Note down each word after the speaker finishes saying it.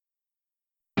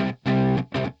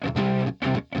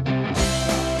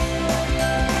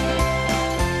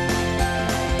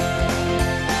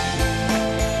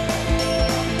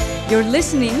You're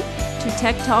listening to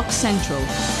Tech Talk Central.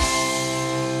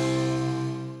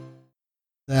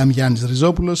 I'm Yannis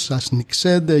Rizopoulos, as Nick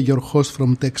said, your host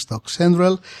from Tech Talk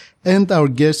Central, and our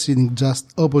guest sitting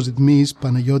just opposite me is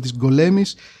Panagiotis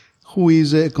Golemis, who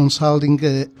is a consulting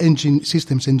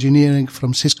systems engineering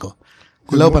from Cisco.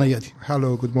 Hello, Panagiotis.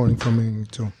 Hello, good morning from me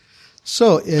too.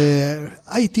 So,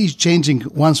 IT is changing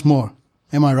once more.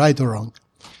 Am I right or wrong?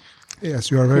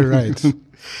 Yes, you are very right.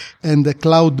 And the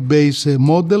cloud-based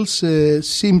models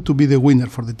seem to be the winner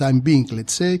for the time being,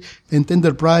 let's say, and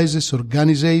enterprises,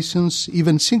 organizations,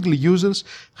 even single users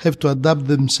have to adapt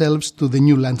themselves to the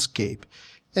new landscape.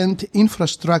 And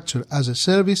infrastructure as a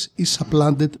service is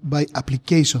supplanted by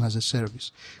application as a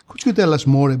service. Could you tell us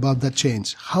more about that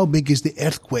change? How big is the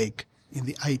earthquake in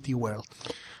the IT world?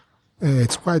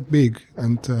 It's quite big,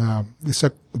 and this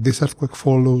earthquake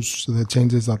follows the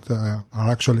changes that are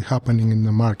actually happening in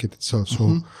the market itself.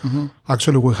 So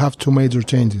actually we have two major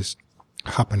changes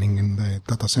happening in the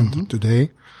data center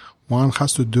today. One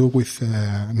has to do with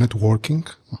networking.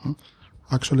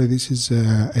 Actually, this is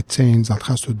a change that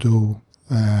has to do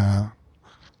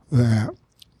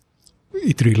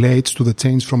it relates to the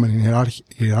change from an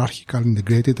hierarchical,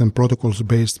 integrated and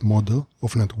protocols-based model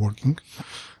of networking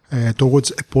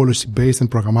towards a policy-based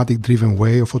and programmatic-driven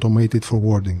way of automated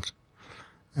forwarding.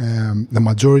 The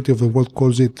majority of the world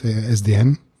calls it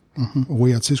SDN.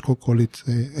 We at Cisco call it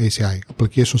ACI,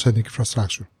 Application-Centric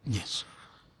Infrastructure. Yes.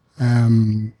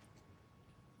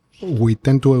 We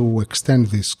tend to extend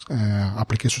this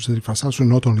application-centric infrastructure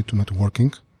not only to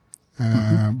networking,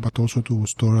 but also to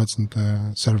storage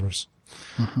and servers.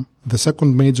 The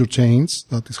second major change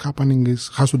that is happening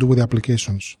has to do with the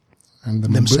applications. And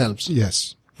themselves.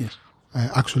 Yes.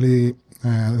 Actually,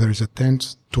 there is a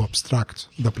tendency to abstract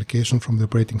the application from the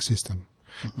operating system.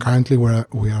 Currently,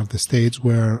 we are at the stage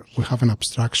where we have an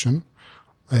abstraction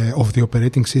of the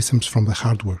operating systems from the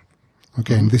hardware.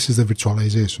 Okay, and this is the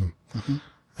virtualization.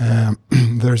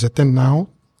 There is a tendency now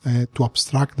to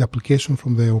abstract the application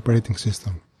from the operating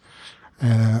system.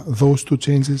 Those two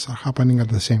changes are happening at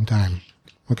the same time.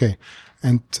 Okay,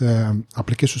 and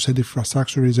application-centric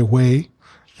infrastructure is a way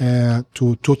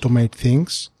to automate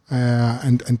things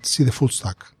and see the full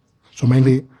stack. So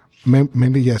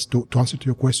mainly yes. To answer to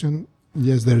your question,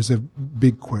 yes, there is a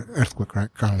big earthquake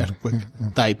currently. Earthquake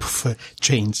type of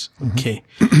change. Okay.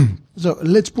 So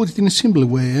let's put it in a simple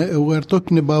way. We're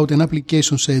talking about an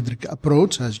application-centric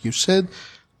approach, as you said,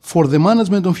 for the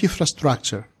management of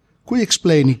infrastructure. Could you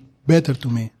explain it better to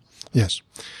me? Yes.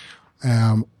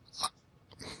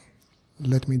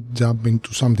 Let me jump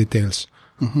into some details.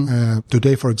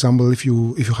 Today, for example, if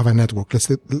you have a network, let's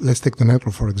take the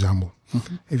network for example.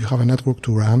 If you have a network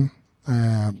to run,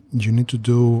 you need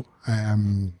to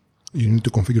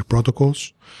configure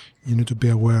protocols. You need to be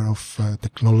aware of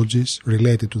technologies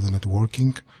related to the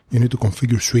networking. You need to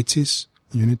configure switches.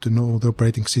 You need to know the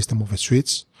operating system of a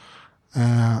switch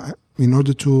in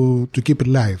order to keep it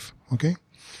live. Okay.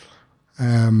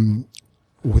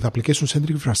 With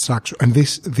application-centric infrastructure, and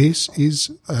this is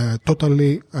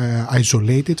totally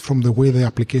isolated from the way the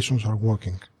applications are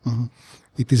working.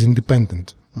 It is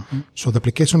independent. So the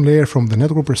application layer from the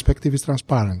network perspective is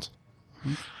transparent.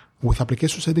 With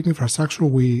application-centric infrastructure,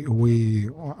 we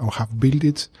have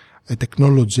built a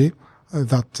technology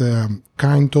that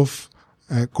kind of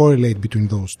correlate between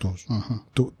those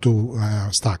two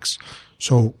stacks.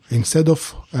 So instead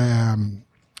of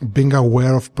being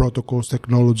aware of protocols,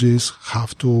 technologies,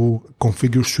 have to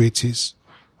configure switches,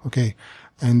 okay,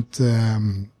 and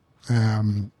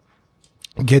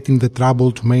get in the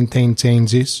trouble to maintain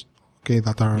changes, okay,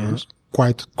 that are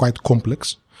quite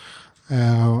complex.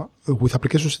 With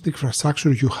application-centric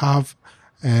infrastructure, you have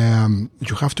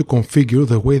to configure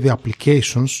the way the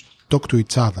applications talk to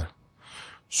each other.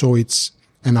 So it's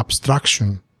an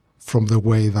abstraction from the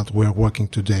way that we are working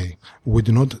today. We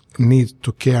do not need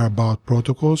to care about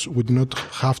protocols. We do not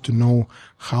have to know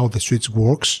how the switch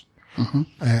works,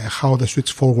 how the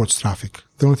switch forwards traffic.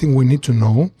 The only thing we need to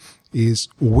know is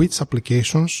which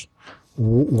applications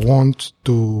want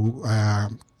to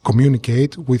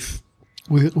communicate with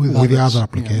the other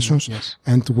applications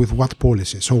and with what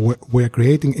policy. So we are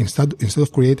creating, instead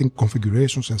of creating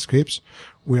configurations and scripts,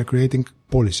 we are creating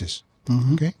policies.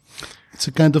 Okay. It's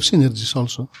a kind of synergies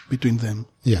also between them.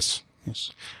 Yes.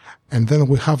 And then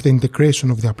we have the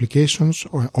integration of the applications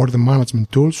or the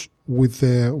management tools with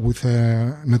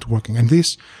networking. And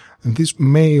this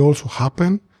may also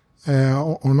happen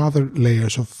on other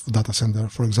layers of data center,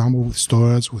 for example, with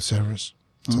storage, with servers,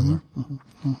 etc.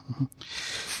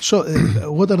 So,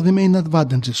 what are the main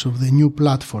advantages of the new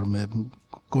platform?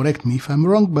 Correct me if I'm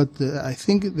wrong, but I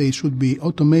think they should be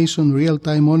automation,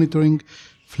 real-time monitoring,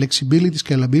 flexibility,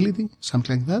 scalability,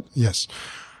 something like that? Yes.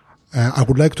 I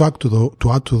would like to add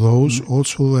to those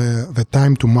also the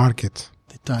time to market.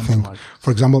 The time thing. to market.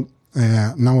 For example,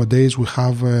 nowadays we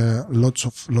have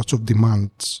lots of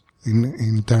demands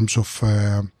in terms of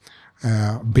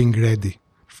being ready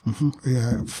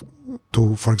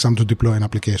to, for example, to deploy an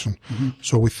application.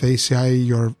 So with ACI,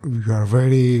 you are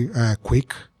very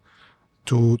quick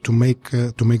to make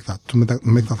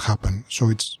that happen. So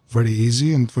it's very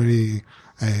easy and very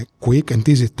quick and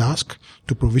easy task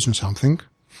to provision something,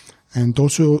 and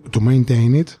also to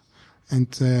maintain it, and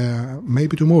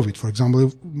maybe to move it. For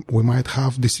example, we might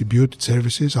have distributed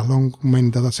services along many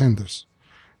data centers.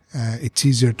 It's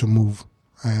easier to move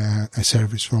a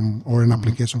service or an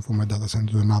application from a data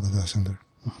center to another data center.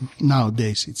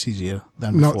 Nowadays, it's easier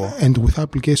than before. And with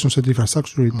application-centric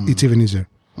infrastructure, it's even easier.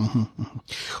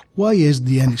 Why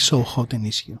SDN is so hot an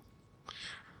issue?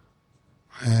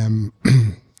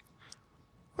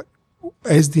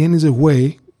 SDN is a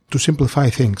way to simplify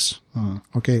things.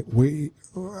 Okay,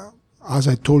 as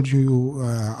I told you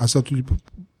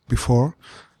before,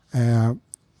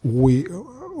 we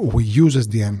use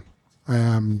SDN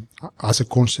as a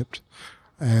concept,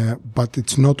 but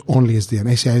it's not only SDN.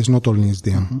 ACI is not only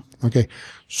SDN. Okay,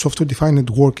 software-defined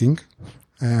networking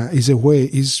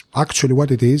is actually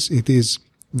what it is. It is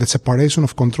the separation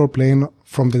of control plane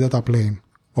from the data plane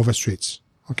of a switch.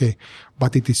 Okay,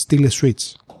 but it is still a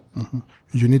switch.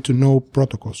 You need to know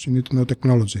protocols. You need to know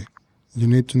technology. You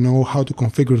need to know how to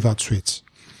configure that switch.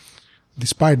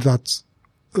 Despite that,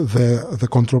 the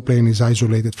control plane is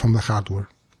isolated from the hardware.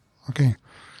 Okay,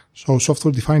 so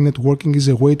software-defined networking is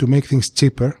a way to make things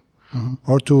cheaper,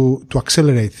 or to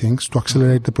accelerate things, to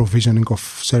accelerate the provisioning of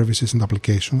services and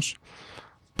applications.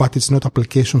 But it's not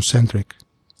application-centric.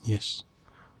 Yes.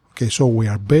 Okay, so we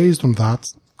are based on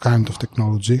that kind of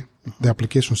technology, the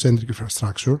application-centric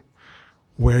infrastructure.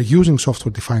 We're using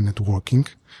software-defined networking,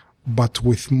 but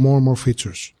with more and more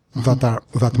features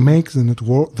that make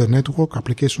the network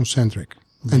application-centric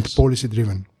and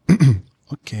policy-driven.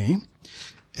 Okay,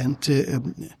 and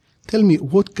tell me,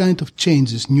 what kind of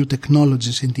changes, new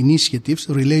technologies and initiatives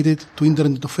related to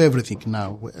Internet of Everything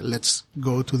now, let's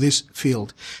go to this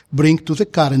field, bring to the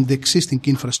current, the existing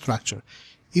infrastructure?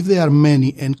 If they are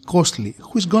many and costly,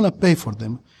 who is going to pay for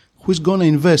them? Who is going to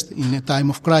invest in a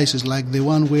time of crisis like the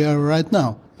one we are right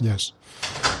now? Yes.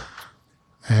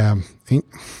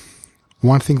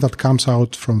 One thing that comes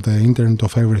out from the Internet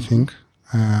of Everything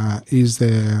is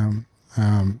the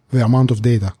amount of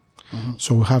data.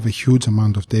 So we have a huge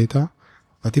amount of data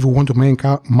that if we want to make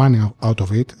money out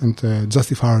of it and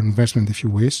justify our investment, if you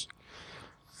wish,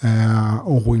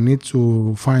 we need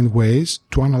to find ways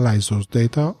to analyze those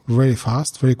data very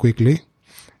fast, very quickly,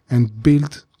 and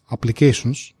build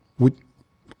applications.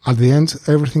 At the end,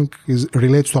 everything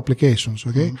relates to applications.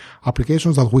 Okay,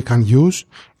 applications that we can use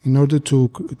in order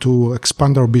to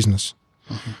expand our business.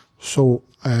 So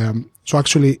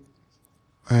actually,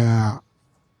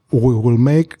 we will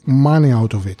make money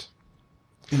out of it.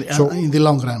 In the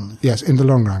long run. Yes, in the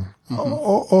long run,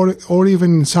 or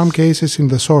even in some cases in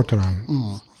the short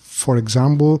run. For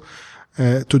example,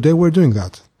 today we're doing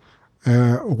that.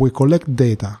 We collect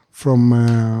data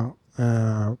from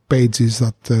pages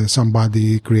that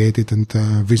somebody created and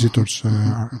visitors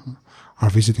are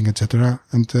visiting, etc.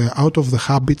 And out of the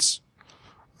habits,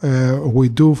 we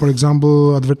do, for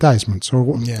example, advertisements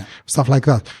or stuff like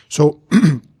that. So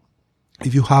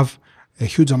if you have a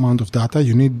huge amount of data,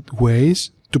 you need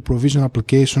ways to provision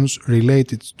applications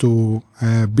related to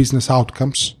business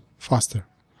outcomes faster.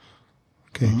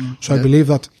 Okay, so I believe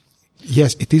that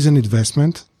yes, it is an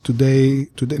investment.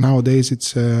 Nowadays,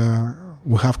 it's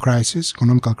we have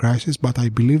economical crisis, but I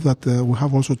believe that we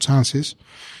have also chances,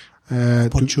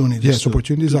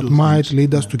 opportunities that might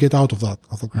lead us to get out of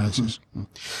the crisis.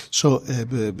 So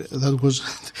that was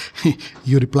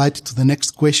you replied to the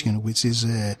next question, which is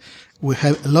we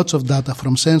have lots of data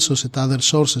from sensors and other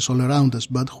sources all around us,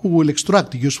 but who will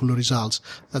extract useful results?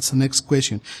 That's the next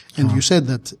question. And you said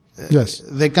that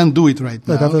they can do it right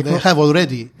now. They have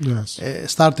already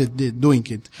started doing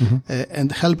it,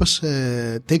 and help us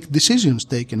take decisions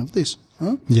taken of this.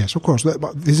 Huh? Yes, of course.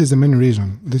 But this is the main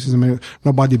reason.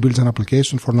 Nobody builds an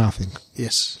application for nothing.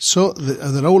 Yes. So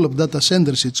the role of data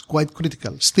centers is quite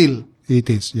critical still. It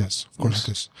is, yes, of course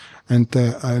it is. And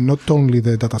not only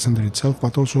the data center itself,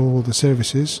 but also the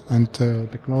services and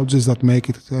technologies that make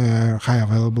it high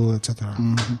available, etc.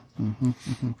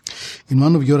 In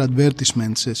one of your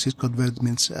advertisements, Cisco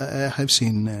advertisements, I have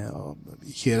seen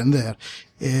here and there,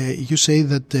 you say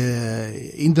that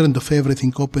Internet of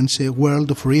Everything opens a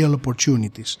world of real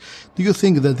opportunities. Do you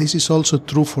think that this is also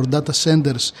true for data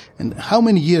centers? And how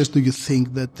many years do you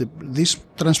think that this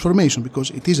transformation, because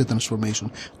it is a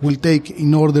transformation, will take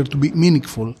in order to be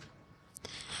meaningful?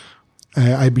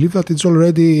 I believe that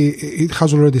it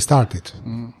has already started.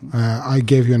 I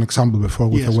gave you an example before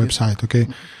with the website, okay?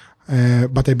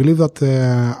 But I believe that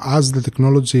as the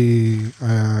technology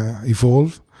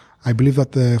evolve, I believe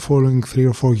that the following 3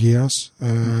 or 4 years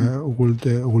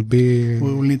will be.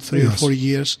 We will need 3 or 4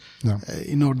 years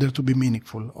in order to be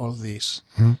meaningful. All this,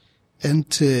 and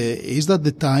is that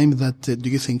the time that do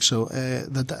you think so?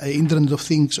 That Internet of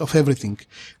Things of Everything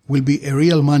will be a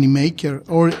real money maker,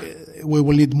 or we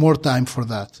will need more time for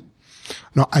that?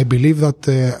 No, I believe that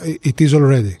it is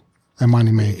already a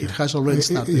money maker. It has already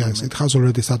started. Yes, it has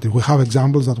already started. We have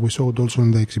examples that we showed also in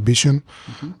the exhibition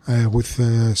with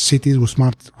cities, with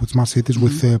smart cities,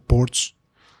 with ports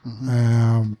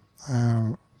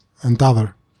and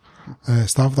other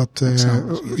stuff that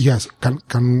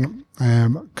can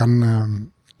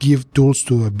give tools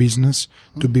to a business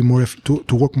to be more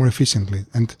to work more efficiently.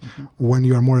 And when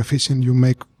you are more efficient, you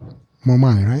make more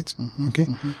money, right? Okay,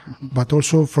 but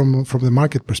also from the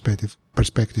market perspective.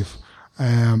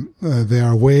 There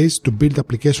are ways to build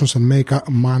applications and make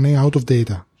money out of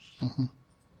data.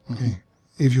 Okay,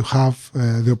 if you have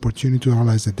the opportunity to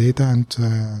analyze the data and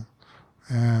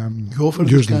you offer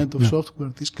this kind of software,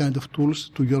 this kind of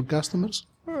tools to your customers?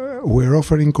 We're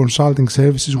offering consulting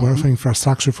services. We're offering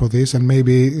infrastructure for this, and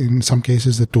maybe in some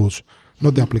cases the tools,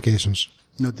 not the applications.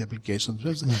 Not the applications.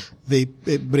 They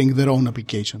bring their own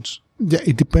applications. Yeah,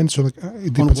 it depends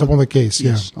upon the case.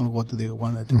 Yes, on what they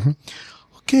want to do.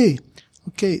 Okay.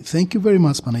 Thank you very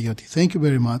much, Panagiotis. Thank you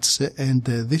very much. And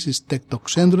this is Tech Talk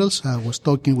Centrals. I was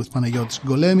talking with Panagiotis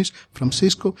Golemis from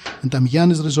Cisco, and I'm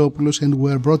Yannis Rezopoulos, and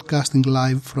we're broadcasting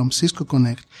live from Cisco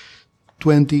Connect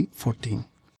 2014.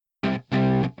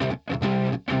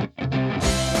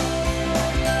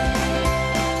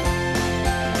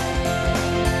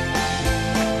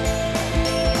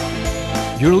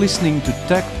 You're listening to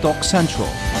Tech Talk Central.